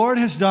 the Lord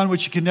has done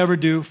what you can never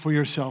do for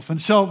yourself.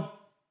 And so,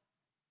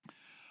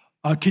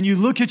 can you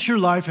look at your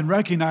life and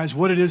recognize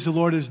what it is the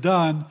Lord has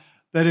done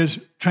that is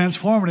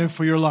transformative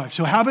for your life?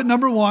 So habit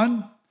number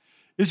 1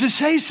 is to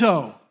say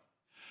so.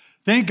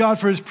 Thank God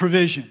for his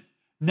provision.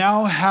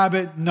 Now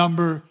habit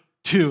number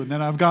 2. And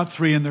then I've got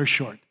 3 and they're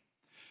short.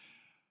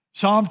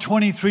 Psalm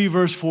 23,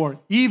 verse 4.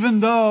 Even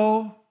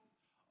though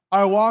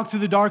I walk through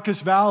the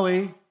darkest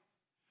valley,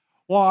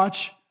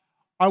 watch,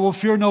 I will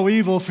fear no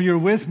evil, for you're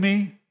with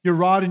me. Your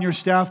rod and your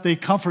staff, they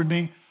comfort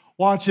me.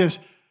 Watch this.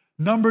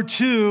 Number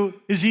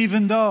 2 is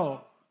even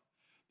though.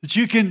 That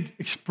you can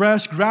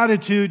express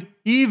gratitude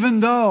even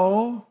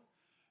though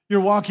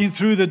you're walking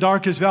through the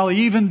darkest valley,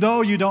 even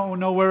though you don't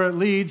know where it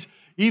leads,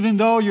 even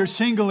though you're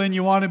single and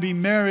you want to be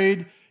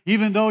married,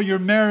 even though you're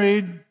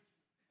married.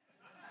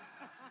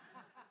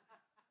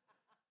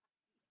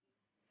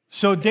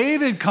 So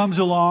David comes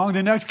along,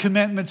 the next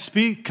commencement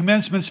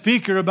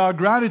speaker about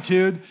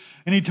gratitude,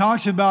 and he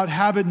talks about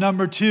habit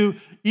number 2,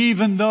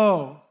 even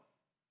though.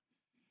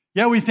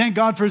 Yeah, we thank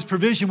God for his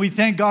provision. We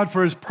thank God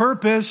for his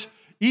purpose,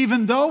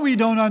 even though we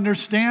don't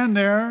understand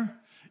there,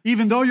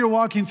 even though you're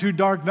walking through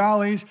dark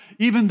valleys,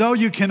 even though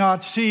you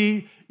cannot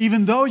see,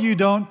 even though you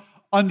don't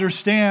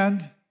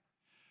understand.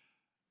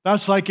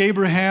 That's like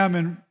Abraham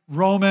in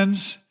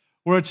Romans,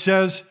 where it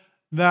says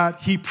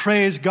that he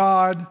praised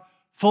God,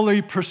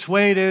 fully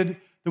persuaded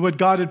that what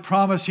God had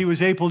promised he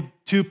was able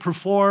to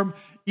perform,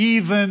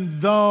 even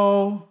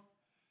though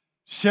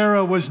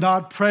Sarah was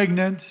not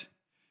pregnant,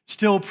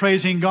 still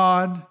praising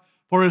God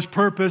for his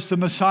purpose. The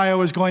Messiah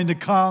was going to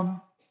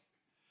come.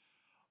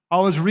 I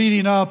was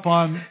reading up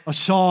on a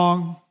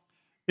song,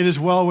 It Is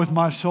Well With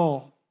My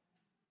Soul.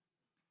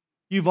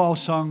 You've all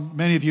sung,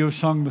 many of you have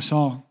sung the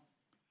song.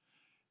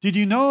 Did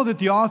you know that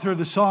the author of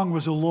the song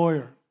was a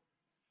lawyer,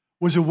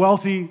 was a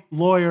wealthy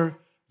lawyer in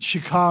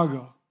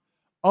Chicago,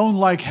 owned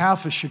like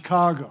half of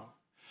Chicago?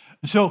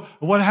 And so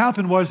what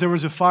happened was there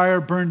was a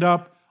fire, burned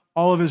up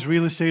all of his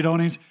real estate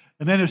ownings,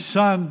 and then his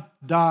son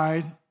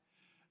died.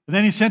 And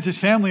then he sent his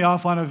family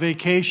off on a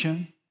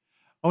vacation.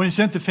 And when he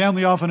sent the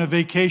family off on a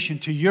vacation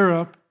to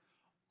Europe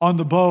on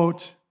the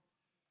boat,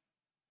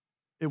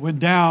 it went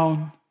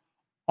down.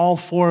 All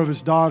 4 of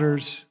his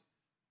daughters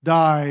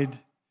died.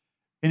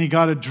 And he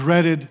got a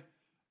dreaded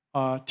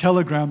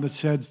telegram that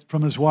said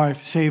from his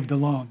wife, saved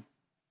alone.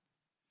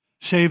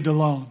 Saved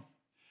alone.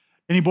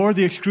 And he bore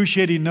the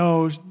excruciating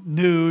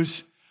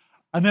news.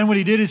 And then what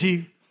he did is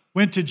he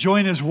went to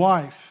join his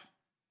wife.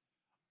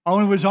 And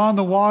when he was on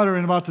the water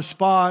and about the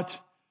spot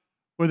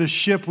where the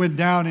ship went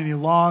down and he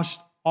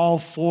lost all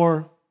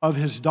 4 of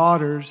his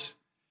daughters,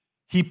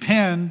 he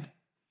penned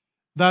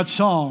that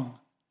song,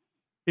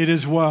 It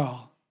Is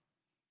Well.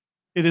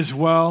 It is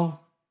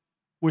well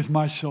with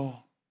my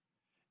soul.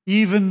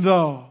 Even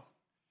though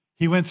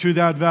he went through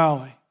that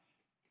valley,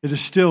 it is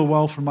still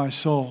well for my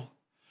soul.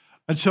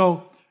 And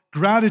so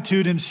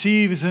gratitude in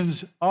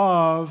seasons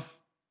of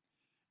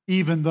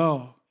even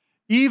though.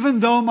 Even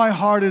though my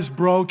heart is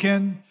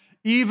broken,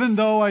 even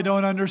though I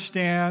don't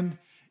understand,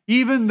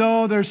 even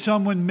though there's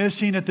someone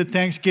missing at the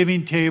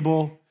Thanksgiving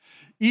table,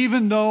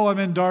 even though I'm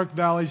in dark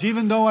valleys,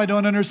 even though I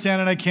don't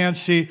understand and I can't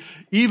see,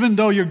 even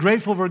though you're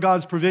grateful for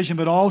God's provision,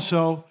 but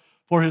also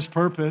for his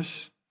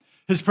purpose.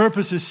 His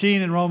purpose is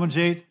seen in Romans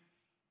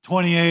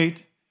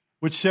 8:28,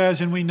 which says,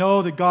 and we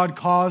know that God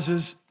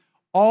causes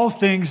all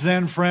things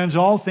then, friends,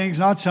 all things,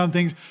 not some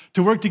things,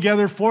 to work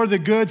together for the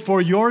good,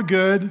 for your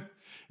good.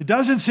 It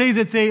doesn't say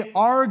that they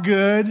are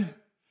good,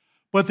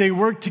 but they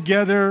work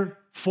together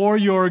for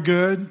your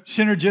good,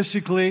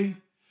 synergistically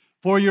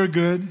for your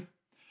good.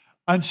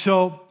 And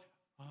so,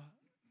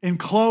 in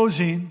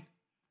closing,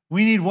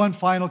 we need one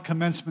final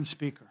commencement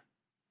speaker.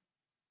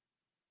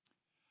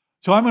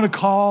 So I'm going to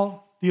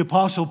call the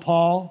Apostle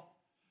Paul.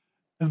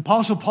 And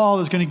Apostle Paul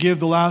is going to give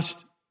the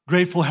last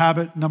grateful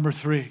habit, number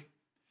 3.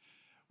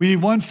 We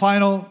need one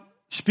final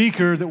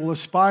speaker that will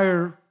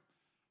inspire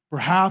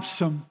perhaps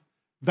some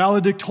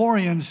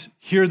valedictorians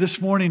here this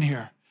morning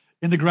here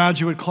in the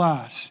graduate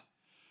class.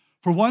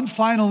 For one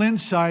final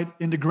insight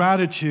into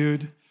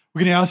gratitude, we're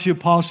going to ask the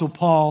Apostle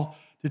Paul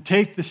to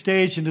take the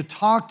stage and to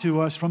talk to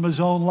us from his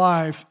own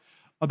life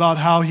about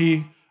how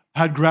he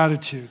had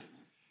gratitude.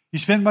 He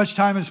spent much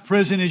time in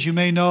prison, as you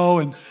may know,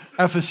 in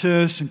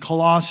Ephesus and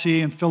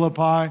Colossae and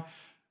Philippi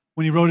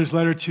when he wrote his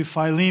letter to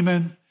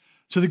Philemon.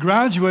 So the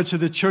graduates of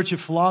the church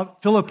of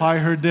Philippi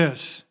heard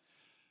this.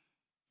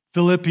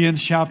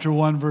 Philippians chapter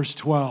 1, verse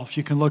 12.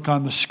 You can look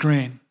on the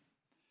screen.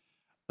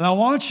 And I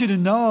want you to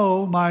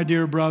know, my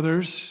dear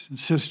brothers and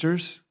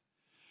sisters,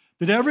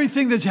 that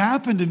everything that's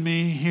happened to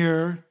me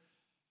here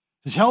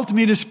has helped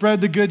me to spread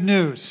the good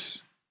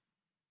news.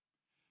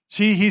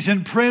 See, he's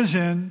in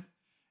prison,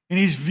 and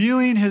he's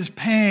viewing his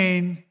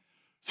pain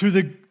through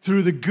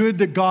the good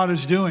that God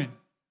is doing.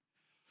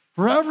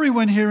 For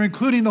everyone here,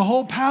 including the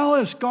whole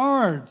palace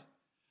guard,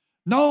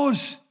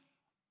 knows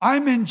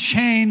I'm in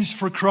chains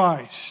for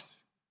Christ.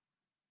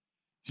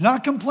 He's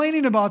not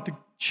complaining about the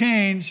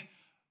chains,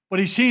 but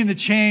he's seeing the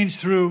chains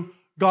through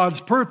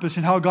God's purpose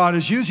and how God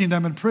is using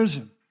them in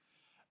prison.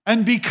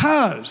 And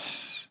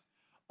because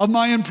of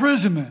my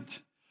imprisonment,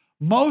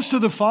 most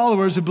of the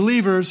followers and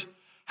believers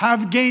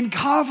have gained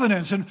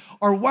confidence and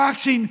are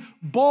waxing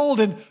bold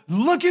and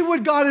look at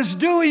what God is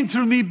doing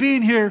through me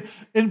being here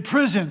in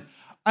prison.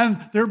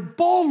 and they're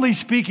boldly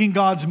speaking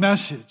God's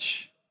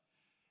message.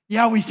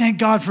 Yeah, we thank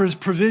God for his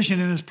provision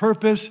and his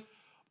purpose.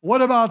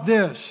 What about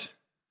this?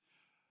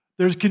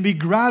 There can be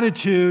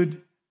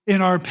gratitude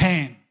in our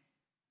pain.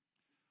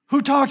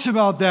 Who talks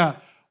about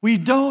that? We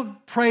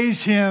don't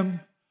praise him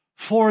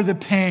for the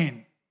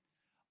pain.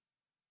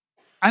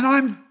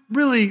 And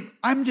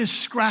I'm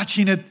just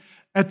scratching it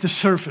at the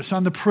surface,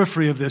 on the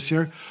periphery of this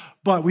here.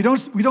 But we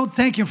don't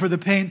thank him for the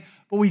pain,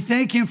 but we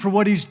thank him for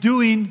what he's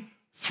doing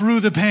through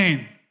the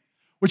pain,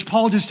 which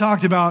Paul just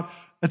talked about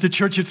at the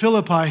church at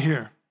Philippi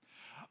here.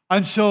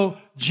 And so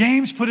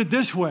James put it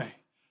this way,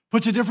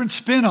 puts a different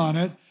spin on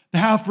it, the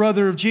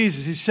half-brother of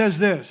Jesus. He says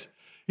this.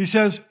 He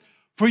says,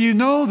 for you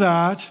know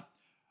that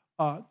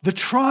the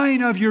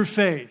trying of your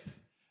faith,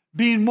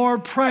 being more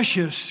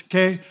precious,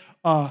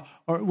 or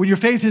when your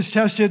faith is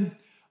tested,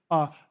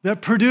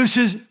 that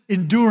produces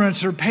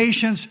endurance or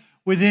patience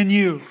within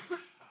you.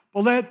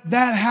 Well, let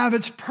that have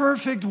its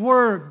perfect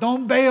work.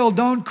 Don't bail,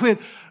 don't quit.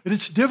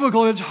 It's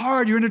difficult, it's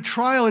hard, you're in a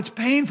trial, it's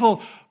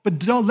painful, but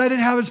don't let it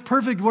have its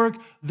perfect work,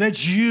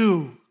 that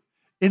you,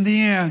 in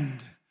the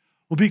end,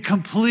 will be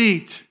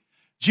complete.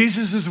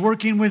 Jesus is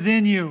working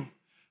within you,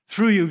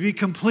 through you, be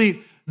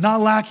complete,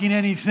 not lacking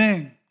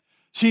anything.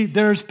 See,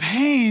 there's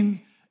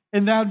pain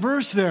in that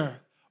verse there.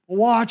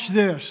 Watch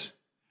this.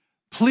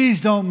 Please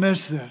don't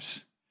miss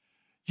this.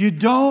 You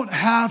don't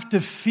have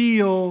to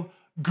feel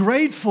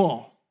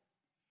grateful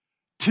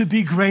to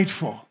be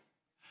grateful.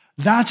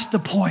 That's the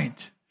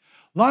point.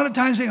 A lot of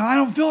times saying, I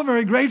don't feel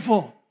very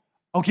grateful.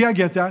 Okay, I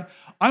get that.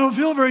 I don't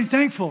feel very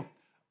thankful.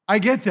 I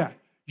get that.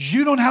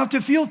 You don't have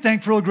to feel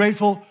thankful or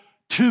grateful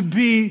to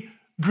be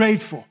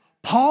grateful.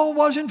 Paul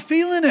wasn't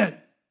feeling it,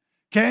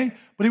 okay?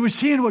 But he was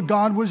seeing what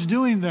God was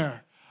doing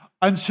there.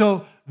 And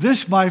so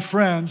this, my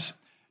friends,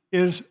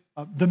 is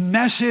the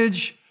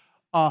message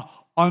on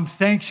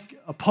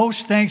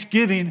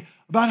post-Thanksgiving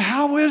about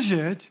how is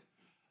it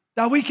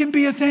that we can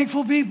be a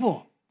thankful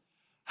people?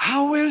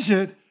 How is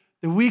it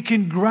that we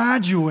can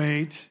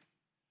graduate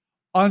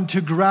unto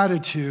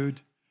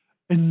gratitude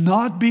and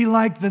not be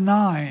like the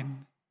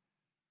 9,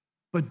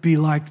 but be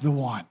like the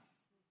 1?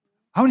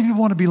 How many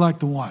people want to be like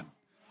the 1?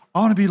 I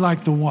want to be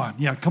like the 1.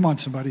 Yeah, come on,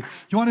 somebody.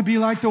 You want to be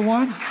like the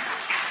 1?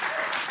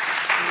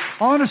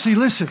 Honestly,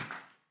 listen.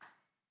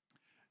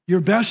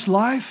 Your best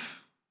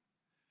life,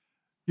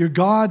 your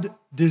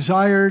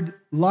God-desired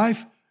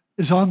life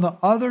is on the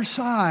other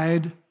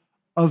side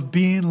of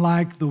being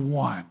like the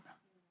 1.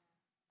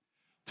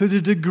 To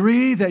the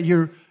degree that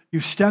you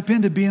step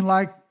into being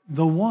like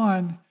the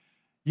 1,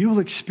 you will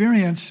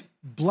experience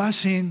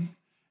blessing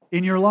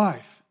in your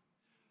life.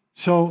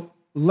 So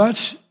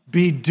let's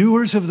be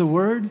doers of the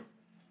word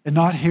and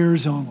not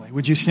hearers only.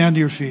 Would you stand to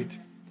your feet?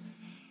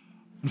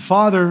 And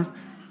Father,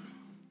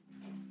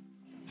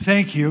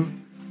 thank you.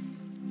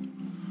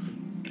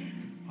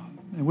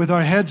 And with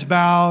our heads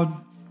bowed,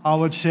 I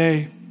would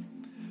say,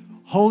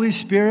 Holy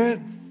Spirit,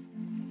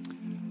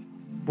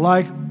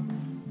 like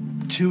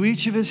to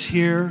each of us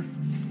here,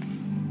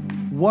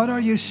 what are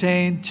you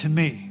saying to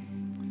me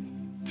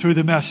through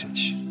the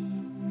message?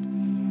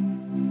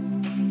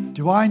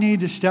 Do I need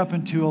to step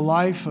into a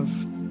life of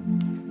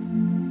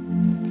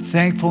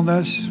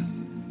thankfulness,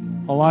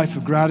 a life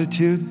of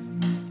gratitude?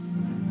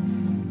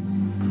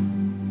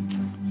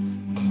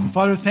 And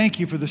Father, thank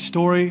you for the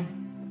story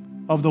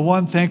of the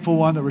one thankful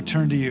one that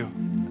returned to you.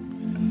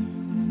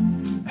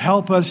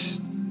 Help us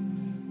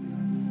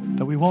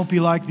that we won't be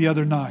like the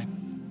other 9.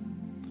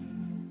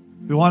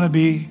 We want to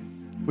be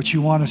what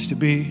you want us to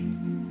be,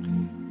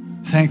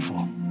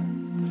 thankful.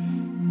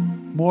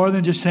 More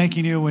than just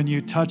thanking you when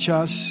you touch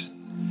us,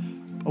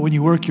 but when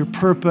you work your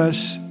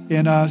purpose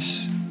in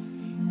us,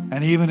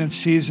 and even in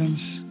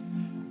seasons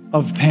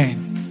of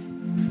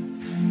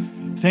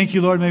pain. Thank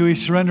you, Lord. May we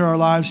surrender our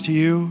lives to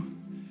you,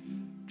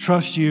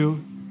 trust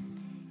you,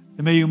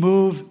 and may you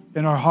move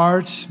in our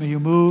hearts, may you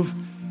move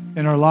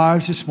in our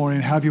lives this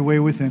morning, have your way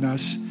within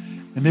us.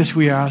 And this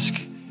we ask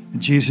in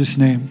Jesus'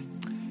 name.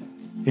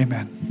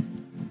 Amen.